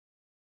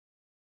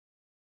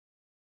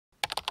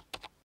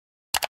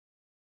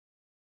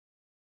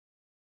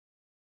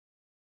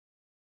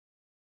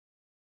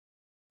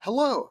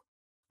Hello,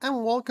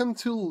 and welcome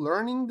to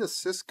Learning the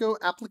Cisco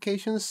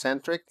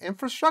Application-Centric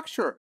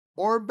Infrastructure,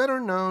 or better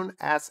known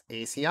as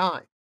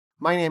ACI.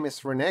 My name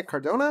is Rene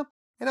Cardona,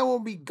 and I will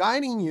be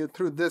guiding you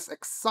through this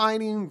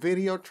exciting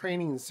video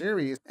training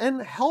series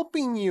and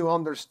helping you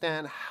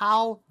understand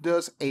how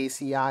does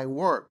ACI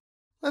work.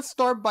 Let's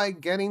start by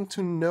getting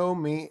to know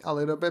me a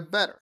little bit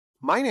better.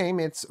 My name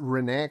is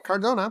Rene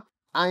Cardona.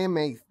 I am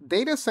a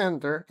data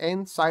center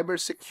and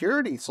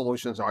cybersecurity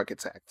solutions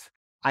architect.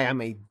 I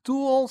am a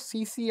dual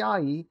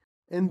CCIE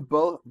in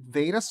both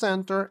data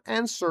center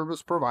and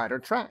service provider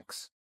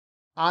tracks.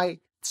 I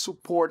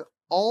support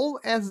all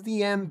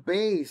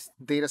SDN-based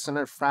data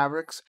center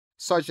fabrics,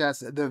 such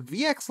as the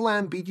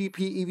VXLAN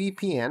BGP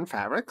EVPN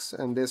fabrics,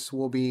 and this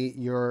will be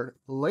your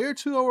layer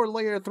 2 or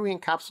layer 3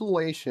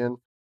 encapsulation,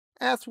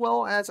 as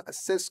well as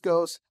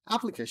Cisco's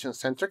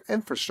application-centric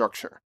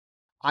infrastructure.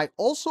 I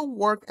also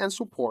work and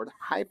support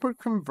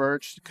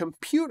hyper-converged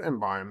compute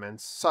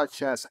environments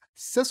such as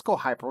Cisco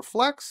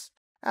HyperFlex,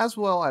 as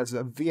well as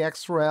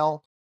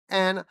VxRail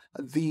and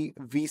the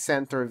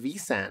vCenter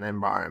vSAN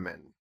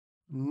environment.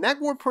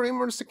 Network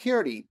perimeter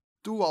security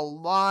do a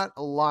lot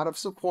of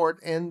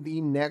support in the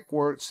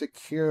network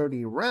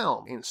security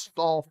realm.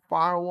 Install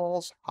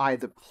firewalls, I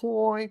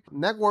deploy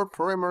network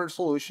perimeter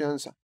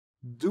solutions,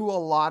 do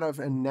a lot of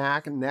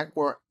NAC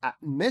network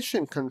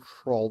admission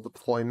control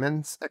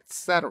deployments,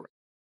 etc.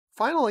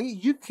 Finally,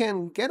 you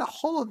can get a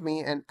hold of me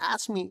and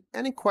ask me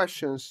any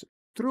questions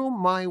through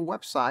my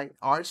website,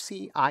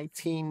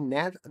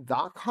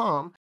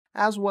 rcitnet.com,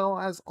 as well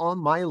as on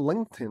my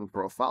LinkedIn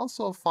profile,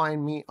 so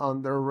find me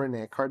under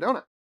Rene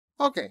Cardona.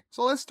 Okay,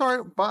 so let's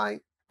start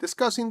by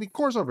discussing the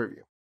course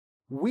overview.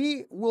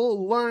 We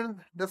will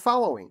learn the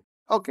following.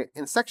 Okay,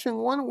 in section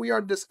 1, we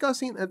are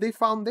discussing the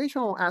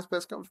foundational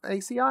aspects of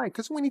ACI,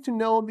 because we need to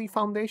know the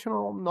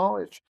foundational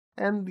knowledge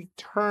and the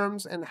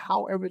terms and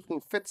how everything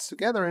fits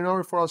together in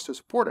order for us to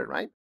support it,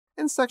 right?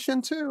 In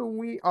section 2,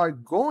 we are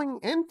going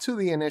into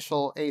the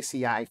initial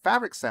ACI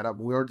fabric setup.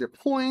 We're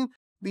deploying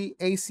the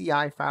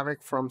ACI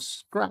fabric from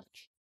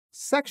scratch.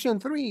 Section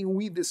 3,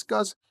 we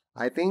discuss,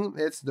 I think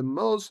it's the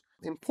most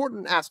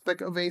important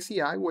aspect of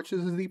ACI, which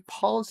is the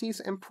policies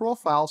and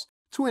profiles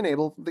to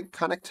enable the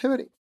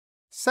connectivity.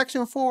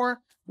 Section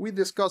 4, we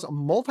discuss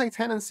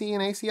multi-tenancy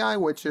in ACI,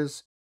 which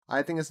is,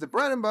 I think, is the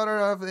bread and butter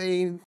of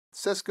a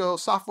Cisco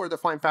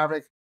software-defined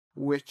fabric,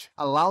 which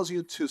allows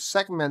you to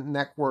segment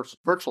networks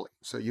virtually.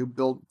 So you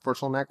build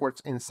virtual networks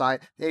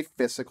inside a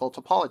physical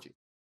topology.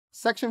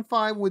 Section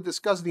 5, we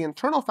discuss the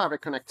internal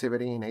fabric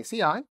connectivity in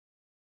ACI.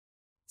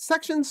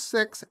 Section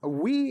 6,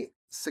 we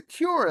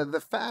secure the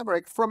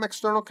fabric from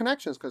external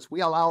connections, because we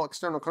allow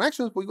external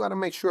connections, but we got to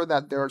make sure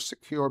that they're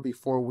secure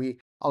before we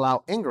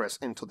allow ingress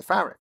into the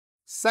fabric.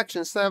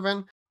 Section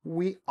 7,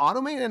 we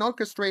automate and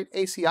orchestrate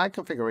ACI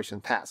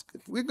configuration tasks.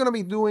 If we're going to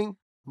be doing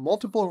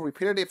multiple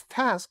repetitive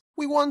tasks,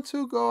 we want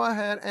to go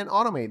ahead and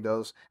automate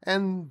those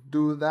and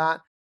do that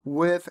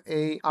with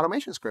a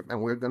automation script,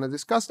 and we're going to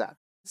discuss that.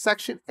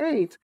 Section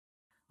 8,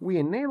 we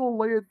enable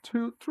layer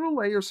 2 through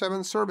layer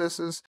 7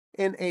 services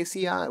in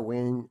ACI.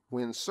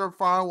 We insert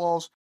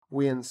firewalls,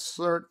 we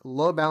insert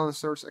load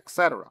balancers,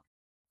 etc.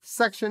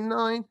 Section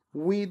 9,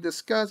 we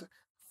discuss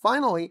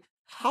finally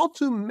how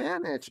to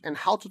manage and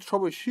how to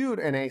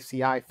troubleshoot an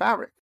ACI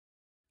fabric.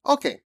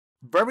 Okay,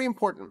 very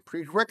important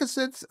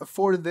prerequisites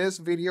for this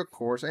video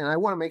course, and I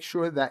want to make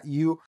sure that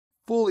you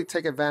fully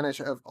take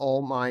advantage of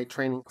all my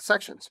training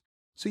sections.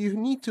 So you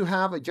need to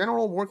have a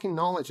general working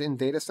knowledge in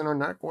data center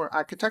network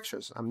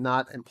architectures. I'm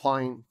not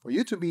implying for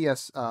you to be a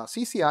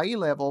CCIE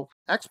level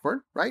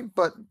expert, right?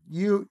 But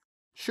you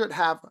should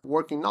have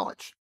working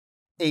knowledge.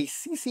 A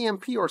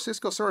CCNP or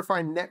Cisco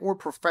Certified Network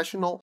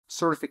Professional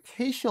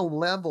certification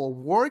level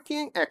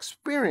working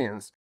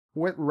experience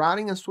with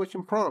routing and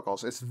switching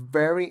protocols. It's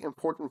very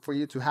important for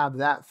you to have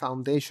that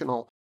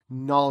foundational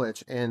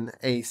knowledge in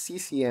a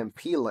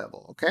CCNP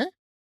level, okay?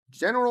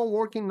 General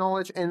working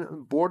knowledge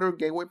in Border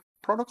Gateway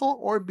Protocol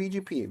or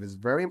BGP. It's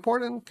very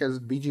important because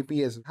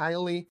BGP is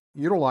highly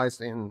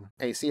utilized in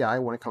ACI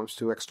when it comes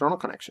to external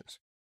connections.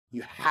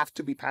 You have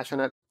to be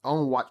passionate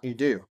on what you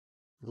do.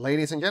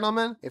 Ladies and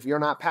gentlemen, if you're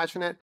not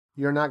passionate,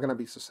 you're not going to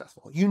be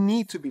successful. You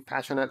need to be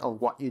passionate on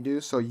what you do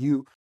so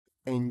you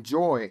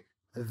enjoy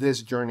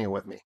this journey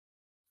with me.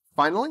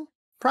 Finally,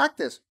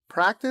 practice,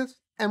 practice,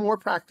 and more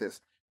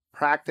practice.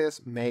 Practice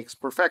makes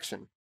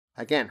perfection.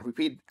 Again,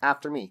 repeat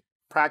after me.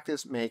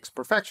 Practice makes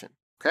perfection,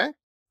 okay?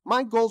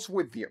 My goals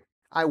with you.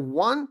 I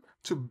want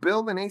to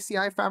build an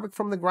ACI fabric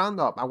from the ground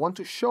up. I want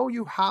to show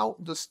you how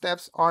the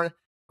steps are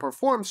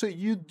performed so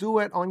you do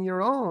it on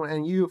your own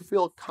and you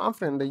feel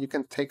confident that you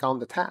can take on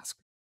the task.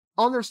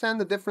 Understand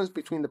the difference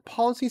between the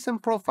policies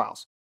and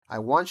profiles. I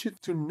want you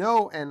to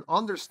know and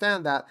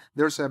understand that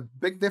there's a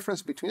big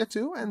difference between the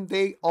two and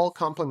they all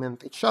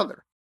complement each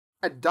other.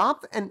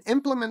 Adopt and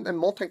implement a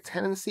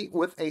multi-tenancy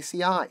with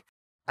ACI.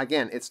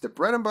 Again, it's the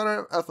bread and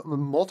butter of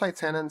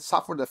multi-tenant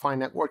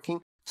software-defined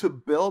networking to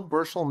build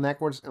virtual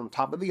networks on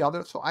top of the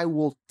other. So I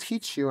will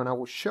teach you and I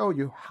will show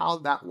you how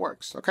that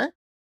works, okay?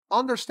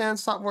 understand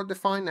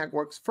software-defined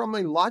networks from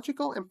a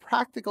logical and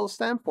practical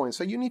standpoint.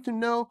 So you need to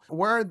know,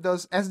 where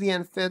does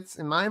SDN fits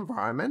in my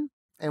environment,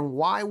 and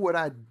why would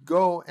I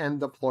go and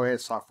deploy a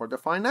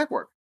software-defined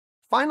network?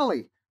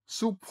 Finally,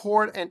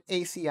 support an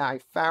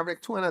ACI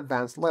fabric to an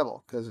advanced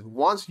level, because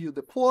once you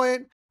deploy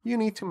it, you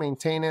need to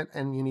maintain it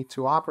and you need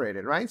to operate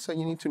it, right? So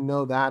you need to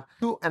know that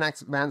to an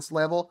advanced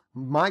level.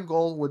 My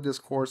goal with this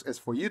course is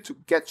for you to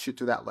get you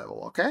to that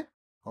level, okay?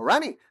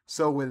 Alrighty,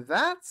 so with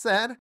that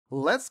said,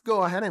 let's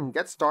go ahead and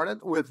get started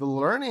with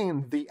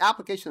learning the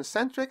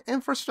application-centric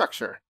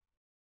infrastructure.